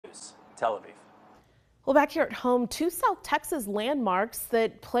Tel Aviv. Well, back here at home, two South Texas landmarks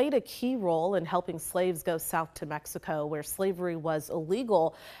that played a key role in helping slaves go south to Mexico, where slavery was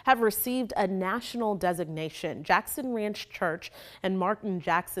illegal, have received a national designation. Jackson Ranch Church and Martin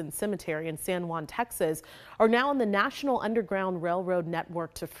Jackson Cemetery in San Juan, Texas, are now on the National Underground Railroad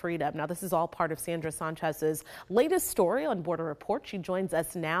Network to Freedom. Now, this is all part of Sandra Sanchez's latest story on Border Report. She joins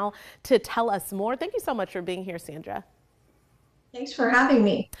us now to tell us more. Thank you so much for being here, Sandra. Thanks for having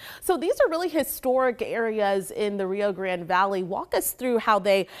me. So these are really historic areas in the Rio Grande Valley. Walk us through how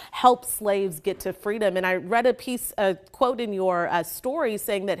they help slaves get to freedom. And I read a quote in your story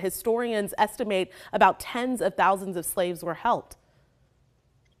saying that historians estimate about tens of thousands of slaves were helped.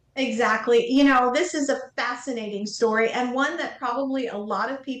 Exactly. You know, this is a fascinating story and one that probably a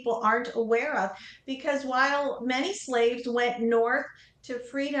lot of people aren't aware of, because while many slaves went north to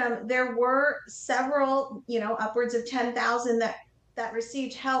freedom, there were several, upwards of 10,000 that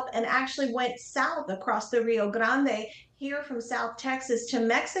received help and actually went south across the Rio Grande here from South Texas to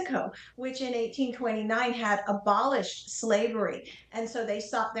Mexico, which in 1829 had abolished slavery. And so they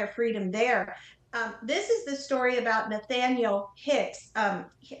sought their freedom there. This is the story about Nathaniel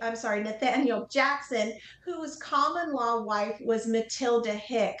Nathaniel Jackson, whose common law wife was Matilda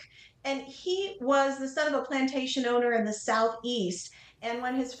Hick. And he was the son of a plantation owner in the Southeast. And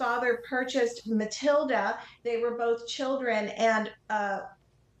when his father purchased Matilda, they were both children, and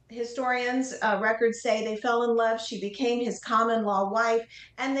historians' records say they fell in love. She became his common law wife,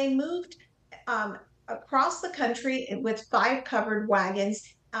 and they moved across the country with 5 covered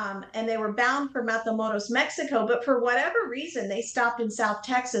wagons. And they were bound for Matamoros, Mexico, but for whatever reason, they stopped in South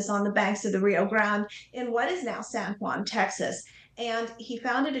Texas on the banks of the Rio Grande in what is now San Juan, Texas. And he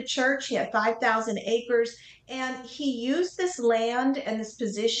founded a church. He had 5,000 acres, and he used this land and this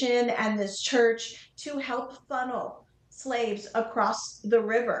position and this church to help funnel slaves across the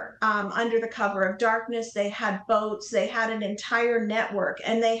river under the cover of darkness. They had boats, they had an entire network,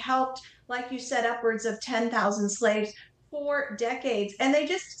 and they helped, like you said, upwards of 10,000 slaves for decades. And they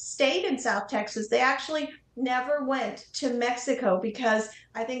just stayed in South Texas. They actually never went to Mexico because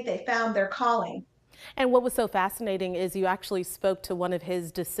I think they found their calling. And what was so fascinating is you actually spoke to one of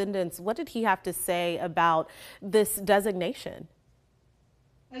his descendants. What did he have to say about this designation?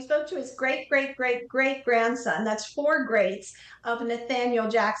 I spoke to his great grandson. That's 4 greats of Nathaniel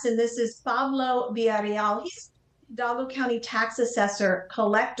Jackson. This is Pablo Villarreal. He's Hidalgo County tax assessor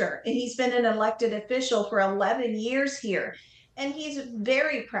collector, and he's been an elected official for 11 years here. And he's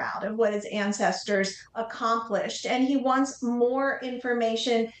very proud of what his ancestors accomplished, and he wants more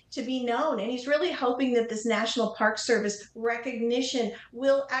information to be known. And he's really hoping that this National Park Service recognition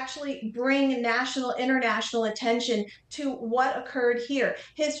will actually bring national, international attention to what occurred here.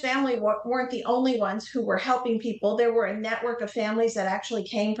 His family weren't the only ones who were helping people. There were a network of families that actually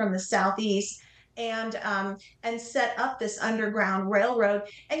came from the Southeast and set up this underground railroad.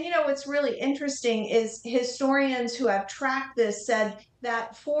 And what's really interesting is historians who have tracked this said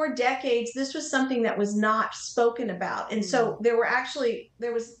that for decades this was something that was not spoken about, and so there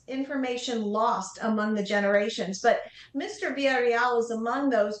was information lost among the generations. But Mr. Villarreal is among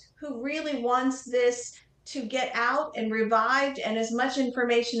those who really wants this to get out and revived, and as much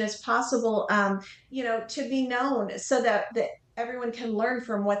information as possible to be known, so that everyone can learn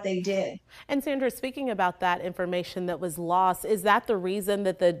from what they did. And Sandra, speaking about that information that was lost, is that the reason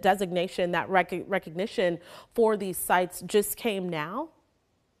that the designation, that recognition for these sites just came now?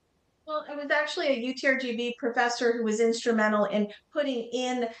 Well, it was actually a UTRGV professor who was instrumental in putting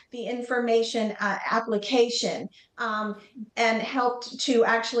in the information application and helped to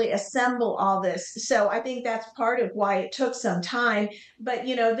actually assemble all this. So I think that's part of why it took some time. But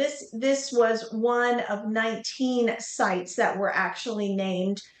this was one of 19 sites that were actually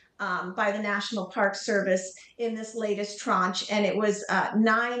named by the National Park Service in this latest tranche, and it was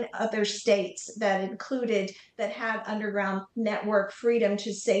 9 other states that had underground network freedom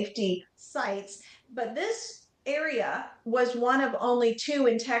to safety sites. But this area was one of only 2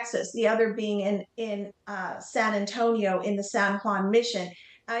 in Texas, the other being in San Antonio in the San Juan mission.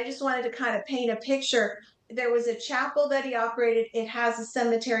 I just wanted to kind of paint a picture. There was a chapel that he operated. It has a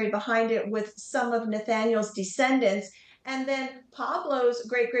cemetery behind it with some of Nathaniel's descendants. And then Pablo's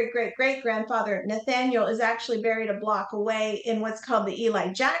great grandfather, Nathaniel, is actually buried a block away in what's called the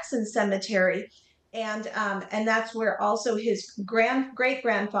Eli Jackson Cemetery. And that's where also his great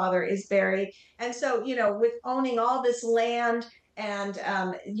grandfather is buried. And so, with owning all this land and,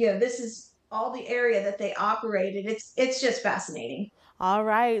 this is all the area that they operated, it's just fascinating. All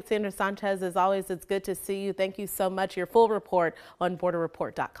right, Sandra Sanchez, as always, it's good to see you. Thank you so much. Your full report on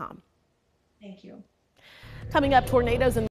borderreport.com. Thank you. Coming up, tornadoes in